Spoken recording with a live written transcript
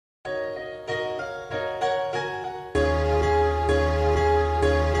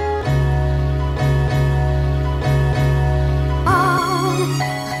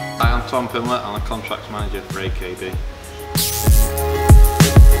Tom Pimlott, I'm a contracts manager for AKD.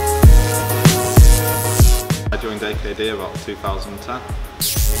 I joined AKD about 2010.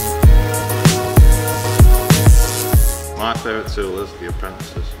 My favourite tool is the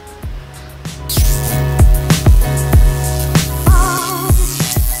apprentices.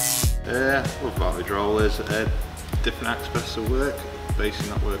 What about the role is different aspects of work. Basically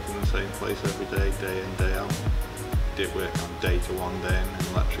not working in the same place every day, day in, day out. Did work on data one day and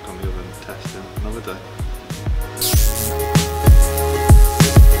then electric on the other and testing another day.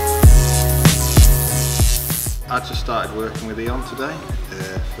 I just started working with Eon today.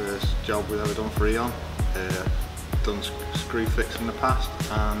 First job we've ever done for Eon. Done screw fix in the past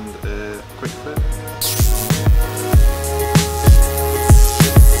and quick fit.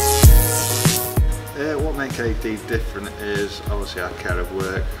 What makes AKD different is obviously our care of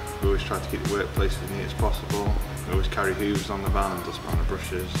work. We always try to keep the workplace as neat as possible. We always carry hoovers on the van and dustpan and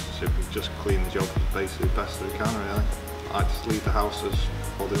brushes, so we can just clean the job basically the best that we can really. I just leave the houses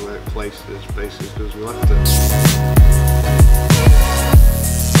or the workplace as basically as good as we left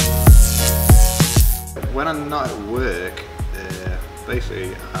it. When I'm not at work,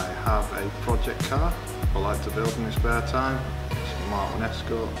 basically I have a project car I like to build in my spare time. It's a Mark 1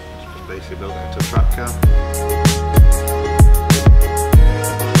 Escort. Basically building it into a track car.